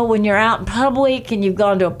 when you're out in public and you've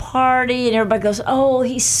gone to a party and everybody goes, oh,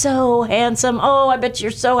 he's so handsome. Oh, I bet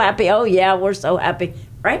you're so happy. Oh, yeah, we're so happy.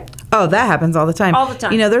 Right? Oh, that happens all the time. All the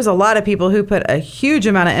time. There's a lot of people who put a huge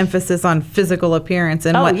amount of emphasis on physical appearance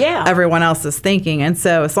and what everyone else is thinking. And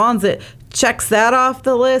so as long as it checks that off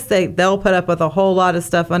the list, they'll put up with a whole lot of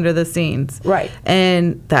stuff under the scenes. Right.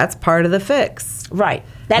 And that's part of the fix. Right.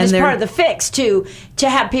 That is part of the fix, too, to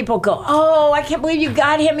have people go, oh, I can't believe you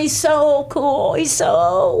got him. He's so cool. He's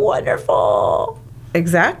so wonderful.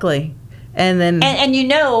 Exactly. And then...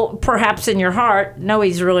 And perhaps in your heart, no,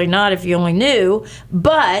 he's really not if you only knew,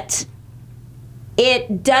 but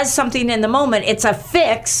it does something in the moment. It's a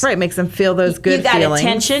fix. Right, makes them feel those good feelings. You got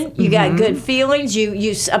attention. You got good feelings.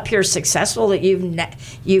 You appear successull that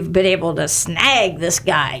you've been able to snag this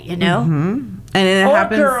guy, Mm-hmm. And it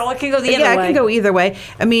happens, girl, it can go the other way. Yeah, it can go either way.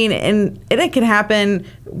 And it can happen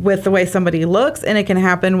with the way somebody looks, and it can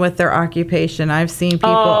happen with their occupation. I've seen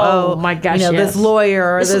people, my gosh, this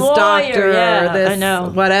lawyer, or this doctor, or this I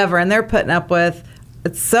know. whatever, and they're putting up with,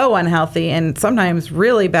 it's so unhealthy and sometimes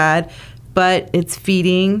really bad, but it's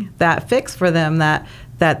feeding that fix for them that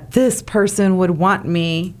this person would want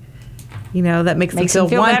me, that makes them feel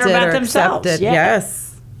wanted or accepted. Yeah.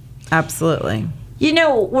 Yes, absolutely.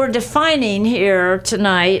 We're defining here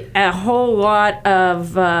tonight a whole lot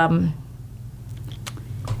of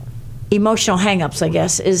emotional hang-ups, I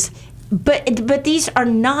guess, but these are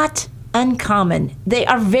not uncommon. They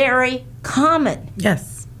are very common.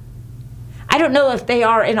 Yes. I don't know if they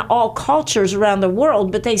are in all cultures around the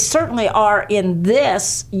world, but they certainly are in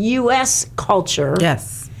this U.S. culture.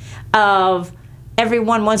 Yes. Of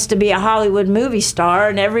everyone wants to be a Hollywood movie star,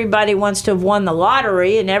 and everybody wants to have won the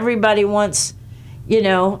lottery, and everybody wants...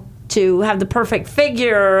 to have the perfect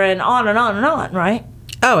figure, and on and on and on, right?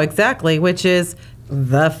 Oh, exactly, which is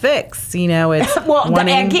the fix. It's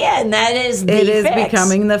again, that is the fix. It is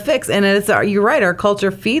becoming the fix, and you're right. Our culture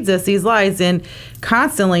feeds us these lies, and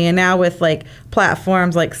constantly. And now with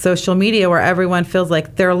platforms like social media, where everyone feels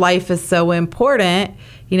like their life is so important.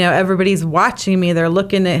 Everybody's watching me. They're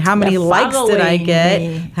looking at how many likes did I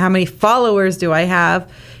get, how many followers do I have.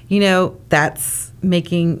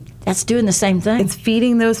 That's doing the same thing. It's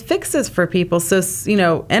feeding those fixes for people. So,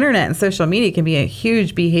 internet and social media can be a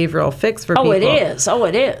huge behavioral fix for people. It is.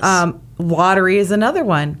 Lottery is another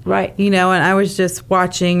one. Right. And I was just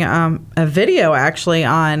watching a video actually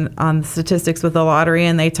on the statistics with the lottery,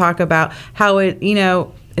 and they talk about how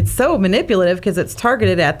it's so manipulative because it's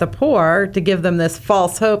targeted at the poor to give them this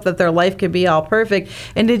false hope that their life could be all perfect.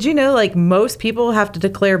 And did you know, most people have to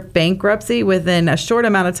declare bankruptcy within a short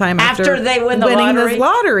amount of time after they winning this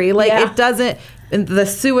lottery? It doesn't. The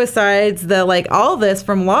suicides, all this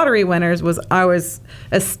from lottery winners I was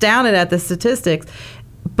astounded at the statistics.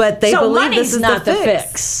 But they believe this is not the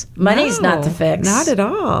fix. Money's not the fix. Not at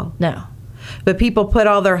all. No. But people put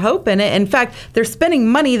all their hope in it. In fact, they're spending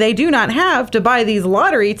money they do not have to buy these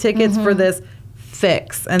lottery tickets for this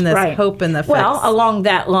fix and this hope in the fix. Well, along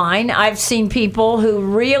that line, I've seen people who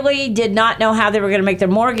really did not know how they were going to make their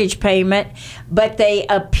mortgage payment, but they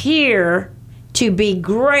appear to be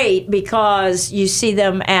great because you see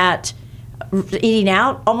them at eating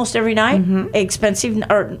out almost every night, expensive,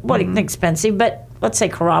 but let's say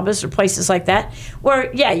Carrabba's or places like that,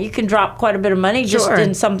 where, you can drop quite a bit of money just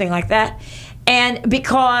in something like that. And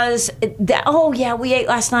because, oh yeah, we ate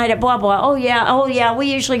last night at blah blah. Oh yeah,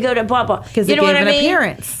 we usually go to blah blah. Because you know what I mean?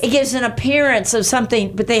 Appearance. It gives an appearance of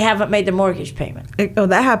something, but they haven't made the mortgage payment.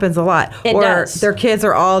 That happens a lot. It does. Their kids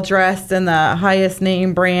are all dressed in the highest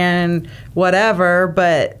name brand, whatever,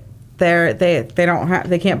 but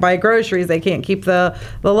they can't buy groceries. They can't keep the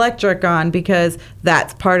electric on because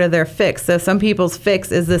that's part of their fix. So some people's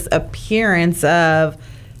fix is this appearance of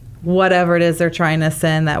whatever it is they're trying to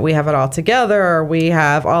send, that we have it all together or we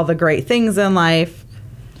have all the great things in life.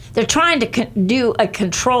 They're trying to do a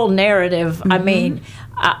control narrative. Mm-hmm. I mean,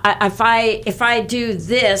 if I do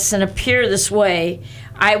this and appear this way,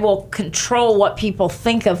 I will control what people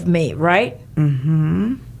think of me, right?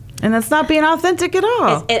 Mm-hmm. And that's not being authentic at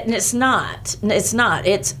all. It's not. It's not.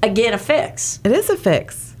 It's, again, a fix. It is a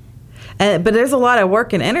fix. But there's a lot of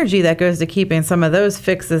work and energy that goes to keeping some of those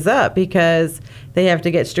fixes up because they have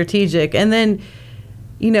to get strategic. And then,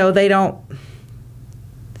 they don't.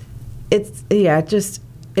 It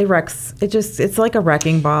wrecks. It's like a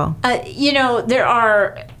wrecking ball. There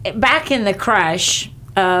are, back in the crash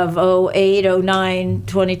of 08, 09,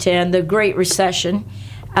 2010, the Great Recession,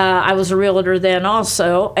 I was a realtor then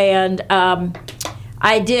also, and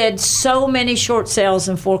I did so many short sales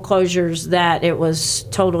and foreclosures that it was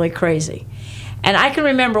totally crazy. And I can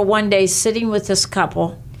remember one day sitting with this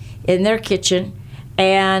couple in their kitchen,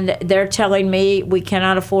 and they're telling me, we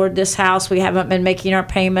cannot afford this house. We haven't been making our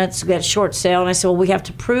payments. We got a short sale. And I said, well, we have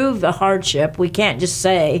to prove the hardship. We can't just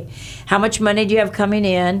say, how much money do you have coming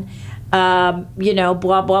in? Blah,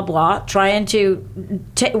 blah, blah, trying to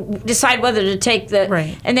decide whether to take the...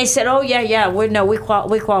 Right. And they said, oh, yeah, we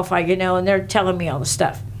qualify, and they're telling me all the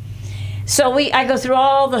stuff. So I go through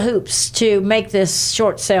all the hoops to make this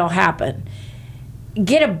short sale happen,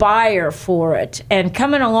 get a buyer for it, and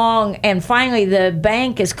coming along, and finally the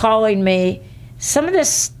bank is calling me, some of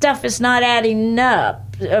this stuff is not adding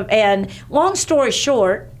up. And long story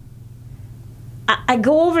short, I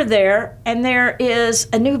go over there, and there is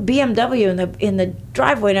a new BMW in the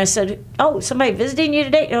driveway, and I said, oh, somebody visiting you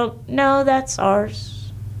today? No, that's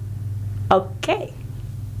ours. Okay.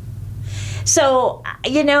 So,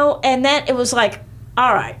 and then it was like,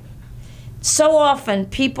 all right. So often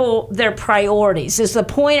people, their priorities is the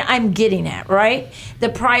point I'm getting at, right? The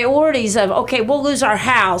priorities of, okay, we'll lose our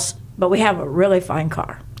house, but we have a really fine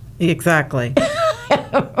car. Exactly.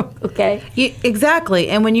 Okay. Exactly.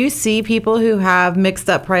 And when you see people who have mixed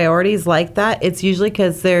up priorities like that, it's usually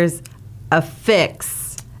because there's a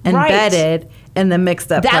fix embedded in the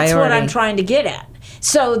mixed up priority. That's what I'm trying to get at.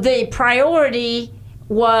 So the priority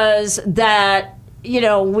was that,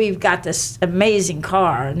 we've got this amazing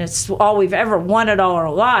car, and it's all we've ever wanted all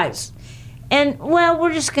our lives. And, well,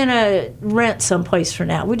 we're just going to rent someplace for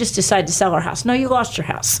now. We just decided to sell our house. No, you lost your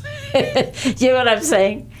house. You know what I'm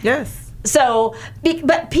saying? Yes. So,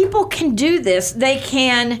 but people can do this. They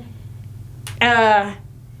can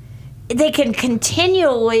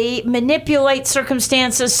continually manipulate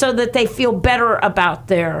circumstances so that they feel better about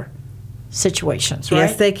their situations, right?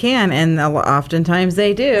 Yes, they can, and oftentimes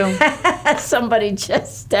they do. Somebody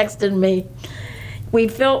just texted me.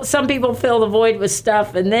 Some people fill the void with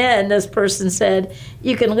stuff, and then this person said,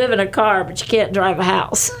 you can live in a car, but you can't drive a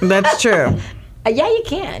house. That's true. Yeah, you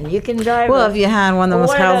can. You can drive. Well, if you had one of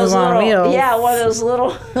those houses on wheels. Yeah, one of those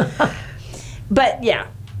little. But yeah,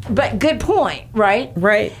 but good point, right?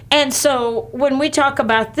 Right. And so when we talk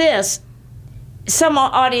about this, some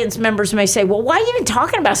audience members may say, well, why are you even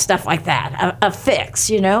talking about stuff like that? A fix,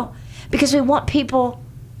 Because we want people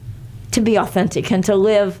to be authentic and to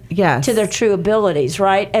live to their true abilities,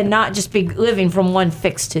 right? And not just be living from one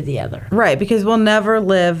fix to the other. Right, because we'll never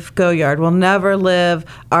live Goyard. We'll never live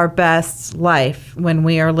our best life when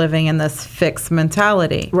we are living in this fixed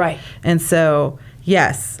mentality. Right. And so,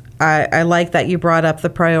 yes, I like that you brought up the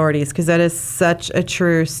priorities, because that is such a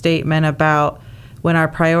true statement about when our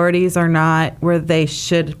priorities are not where they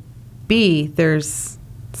should be, there's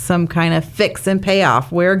some kind of fix and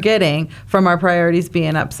payoff we're getting from our priorities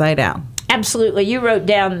being upside down. Absolutely. You wrote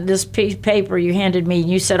down this piece of paper you handed me, and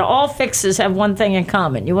you said all fixes have one thing in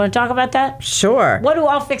common. You want to talk about that? Sure. What do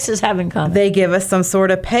all fixes have in common? They give us some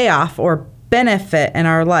sort of payoff or benefit in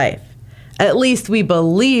our life. At least we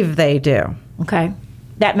believe they do. Okay.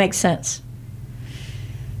 That makes sense.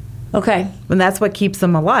 Okay. And that's what keeps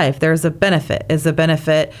them alive. There's a benefit. Is a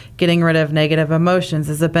benefit getting rid of negative emotions?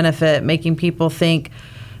 Is a benefit making people think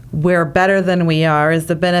we're better than we are? Is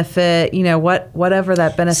the benefit, whatever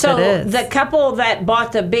that benefit is. So the couple that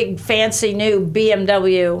bought the big fancy new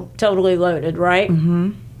BMW, totally loaded, right?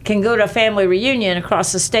 Mm-hmm. Can go to a family reunion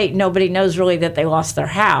across the state. Nobody knows really that they lost their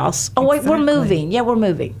house. Oh, wait, we're moving. Yeah, we're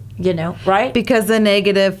moving. Right? Because the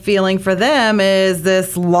negative feeling for them is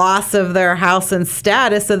this loss of their house and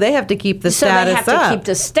status, so they have to keep the status up. So they have to keep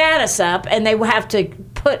the status up, and they have to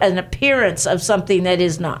put an appearance of something that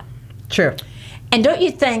is not. True. And don't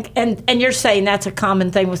you think, and you're saying that's a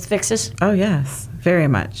common thing with fixes? Oh, yes, very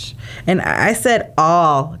much. And I said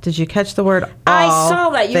all. Did you catch the word all? I saw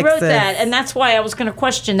that. You fixes. wrote that, and that's why I was going to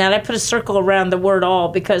question that. I put a circle around the word all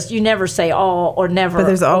because you never say all or never. But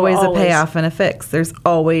there's always a payoff and a fix. There's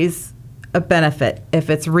always a benefit. If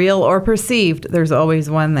it's real or perceived, there's always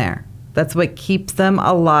one there. That's what keeps them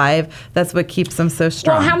alive. That's what keeps them so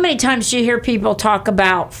strong. Well, how many times do you hear people talk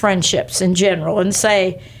about friendships in general and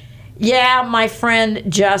say, yeah, my friend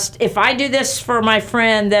if I do this for my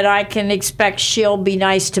friend, that I can expect she'll be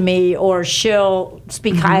nice to me or she'll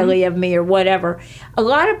speak highly of me or whatever. A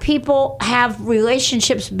lot of people have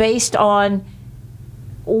relationships based on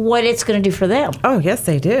what it's going to do for them. Oh, yes,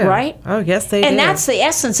 they do. Right? Oh, yes, they do. And that's the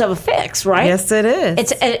essence of a fix, right? Yes, it is.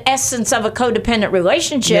 It's an essence of a codependent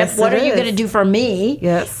relationship. Yes, what it are you is. going to do for me?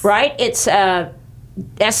 Yes. Right? It's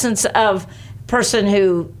essence of person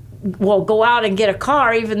who will go out and get a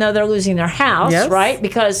car even though they're losing their house, Yes. right?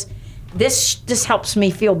 Because this helps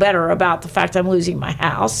me feel better about the fact I'm losing my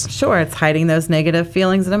house. Sure, it's hiding those negative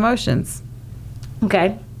feelings and emotions.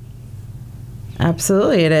 Okay.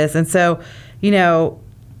 Absolutely it is. And so,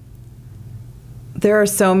 there are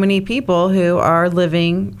so many people who are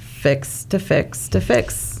living fix to fix to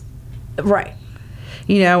fix. Right.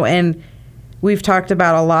 And we've talked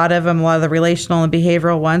about a lot of them, a lot of the relational and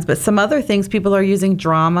behavioral ones, but some other things people are using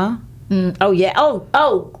drama. Oh, yeah.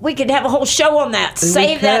 Oh, we could have a whole show on that.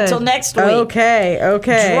 Save that till next week. Okay.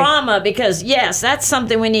 Drama, because, yes, that's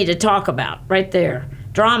something we need to talk about right there.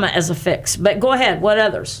 Drama as a fix. But go ahead. What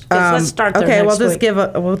others? Let's start there Okay, next week.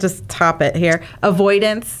 we'll just top it here.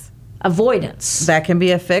 Avoidance. That can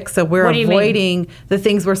be a fix. So we're avoiding the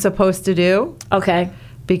things we're supposed to do. Okay.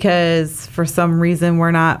 Because for some reason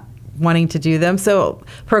we're not wanting to do them. So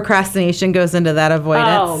procrastination goes into that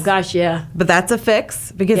avoidance. Oh, gosh, yeah. But that's a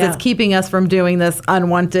fix because Yeah. it's keeping us from doing this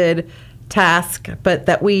unwanted task, but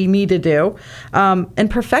that we need to do. And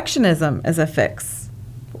perfectionism is a fix.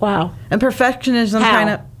 Wow. And perfectionism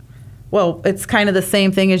it's kind of the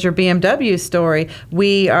same thing as your BMW story.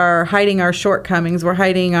 We are hiding our shortcomings. We're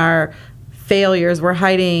hiding our failures. We're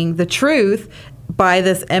hiding the truth by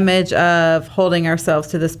this image of holding ourselves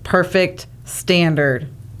to this perfect standard.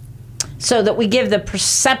 So that we give the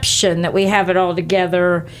perception that we have it all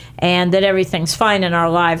together and that everything's fine in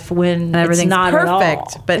our life when everything's it's not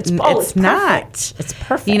perfect, at all. but it's not. It's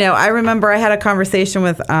perfect. I remember I had a conversation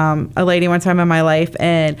with a lady one time in my life,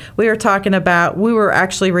 and we were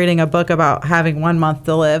actually reading a book about having 1 month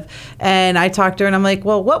to live. And I talked to her, and I'm like,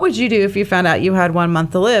 well, what would you do if you found out you had 1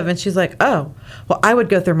 month to live? And she's like, oh, well, I would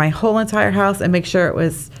go through my whole entire house and make sure it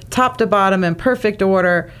was top to bottom in perfect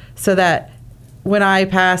order so that when I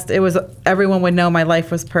passed, everyone would know my life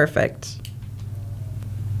was perfect.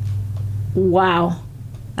 Wow.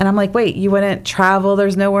 And I'm like, wait, you wouldn't travel?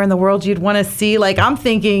 There's nowhere in the world you'd want to see? Like, I'm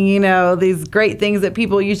thinking, these great things that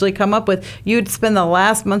people usually come up with. You'd spend the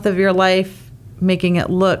last month of your life making it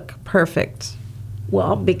look perfect.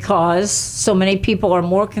 Well, because so many people are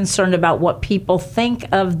more concerned about what people think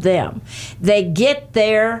of them. They get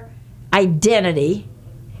their identity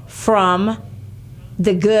from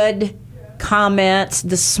the good comments,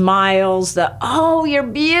 the smiles, oh, you're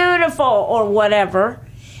beautiful, or whatever,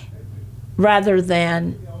 rather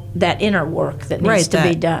than that inner work that needs to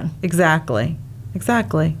be done. Exactly.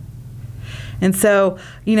 And so,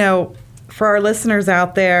 for our listeners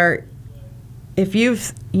out there, if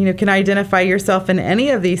you've, can identify yourself in any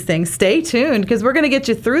of these things, stay tuned because we're going to get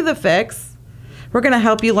you through the fix. We're going to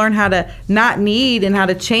help you learn how to not need and how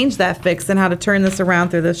to change that fix and how to turn this around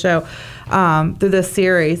through the show, through this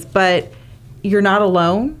series. But you're not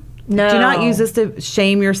alone. No. Do not use this to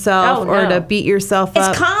shame yourself or to beat yourself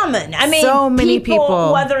up. It's common. I mean, so many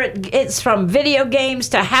people. Whether it's from video games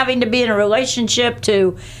to having to be in a relationship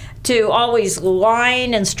to always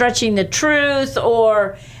lying and stretching the truth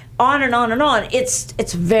or on and on and on. It's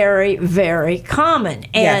very, very common.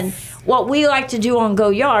 And what we like to do on Go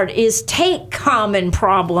Yard is take common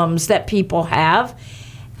problems that people have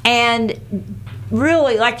and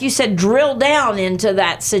really, like you said, drill down into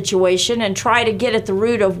that situation and try to get at the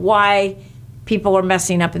root of why people are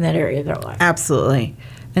messing up in that area of their life. Absolutely.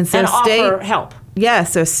 And so offer help. Yeah,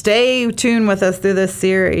 so stay tuned with us through this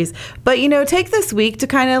series. But, take this week to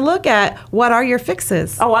kind of look at what are your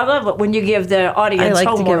fixes. Oh, I love it when you give the audience homework.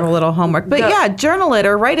 I like to give a little homework. But journal it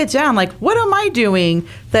or write it down. Like, what am I doing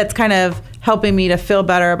that's kind of helping me to feel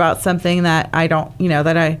better about something that I don't,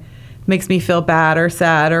 that I makes me feel bad or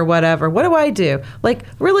sad or whatever. What do I do? Like,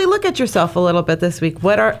 really look at yourself a little bit this week.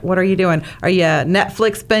 What are you doing? Are you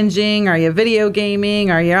Netflix binging? Are you video gaming?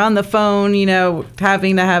 Are you on the phone,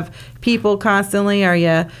 having to have people constantly? Are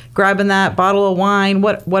you grabbing that bottle of wine?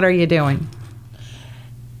 What are you doing?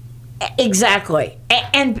 Exactly.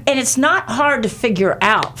 And it's not hard to figure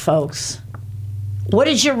out, folks. What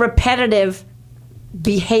is your repetitive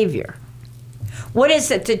behavior? What is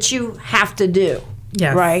it that you have to do?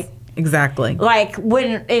 Yes. Right? Exactly. Like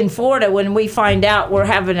when in Florida, when we find out we're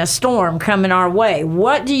having a storm coming our way,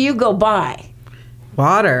 what do you go buy?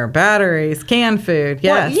 Water, batteries, canned food.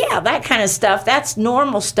 Yes. Well, yeah, that kind of stuff. That's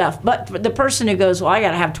normal stuff. But the person who goes, well, I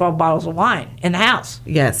got to have 12 bottles of wine in the house.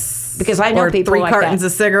 Yes. Because I know people like that. Or 3 cartons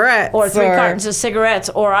of cigarettes. Or 3 cartons of cigarettes.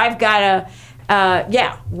 Or I've got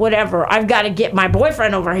to, whatever. I've got to get my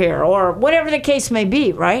boyfriend over here. Or whatever the case may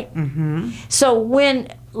be, right? Mm-hmm. So when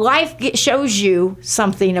life shows you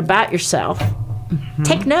something about yourself,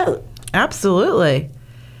 take note. Absolutely.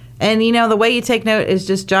 And, the way you take note is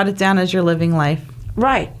just jot it down as you're living life.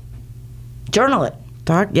 Right. Journal it.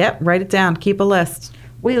 Write it down. Keep a list.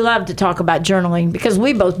 We love to talk about journaling because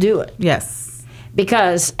we both do it. Yes.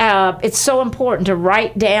 Because it's so important to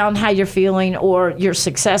write down how you're feeling or your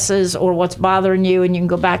successes or what's bothering you, and you can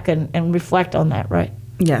go back and reflect on that, right?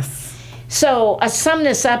 Yes. So sum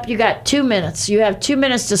this up. You got 2 minutes. You have 2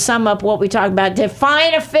 minutes to sum up what we talked about.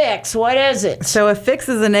 Define a fix. What is it? So a fix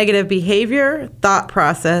is a negative behavior, thought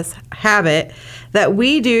process, habit that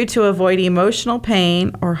we do to avoid emotional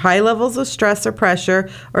pain or high levels of stress or pressure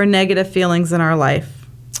or negative feelings in our life.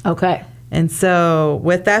 Okay. And so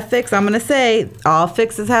with that fix, I'm going to say all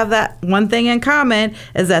fixes have that one thing in common,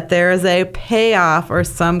 is that there is a payoff or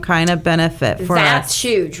some kind of benefit for us. That's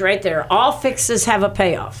huge right there. All fixes have a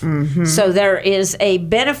payoff. Mm-hmm. So there is a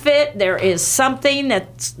benefit. There is something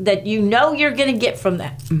that you're going to get from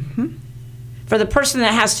that. Mm-hmm. For the person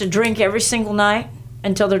that has to drink every single night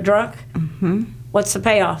until they're drunk, what's the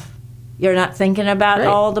payoff? You're not thinking about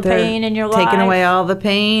all the pain in your life. Taking away all the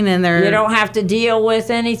pain, and you don't have to deal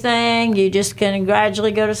with anything. You just can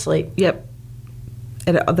gradually go to sleep. Yep.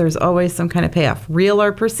 There's always some kind of payoff. Real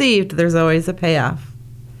or perceived, there's always a payoff.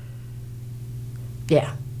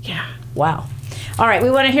 Yeah. Wow. All right,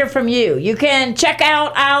 we want to hear from you. You can check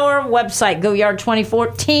out our website,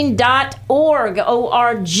 goyard2014.org,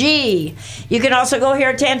 O-R-G. You can also go here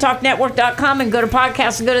at tantalknetwork.com and go to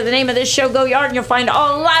podcasts and go to the name of this show, Go Yard, and you'll find a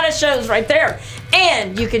lot of shows right there.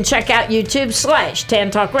 And you can check out YouTube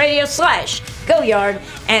 /TanTalkRadio/Go Yard,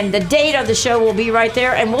 and the date of the show will be right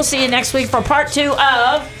there. And we'll see you next week for part 2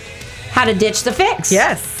 of How to Ditch the Fix.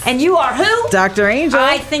 Yes. And you are who? Dr. Angel.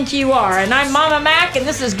 I think you are. And I'm Mama Mac, and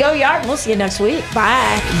this is Go Yard, and we'll see you next week.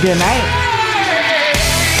 Bye. Good night.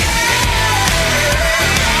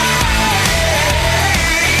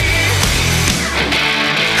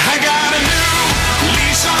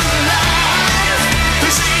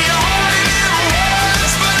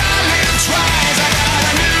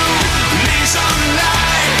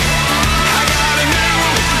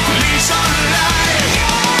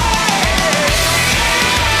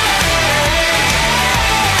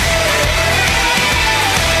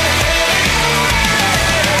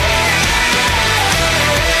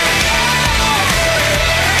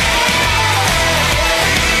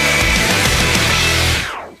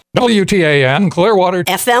 WTAN Clearwater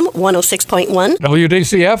FM 106.1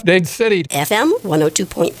 WDCF Dade City FM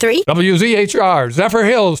 102.3 WZHR Zephyr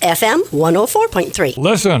Hills FM 104.3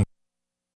 Listen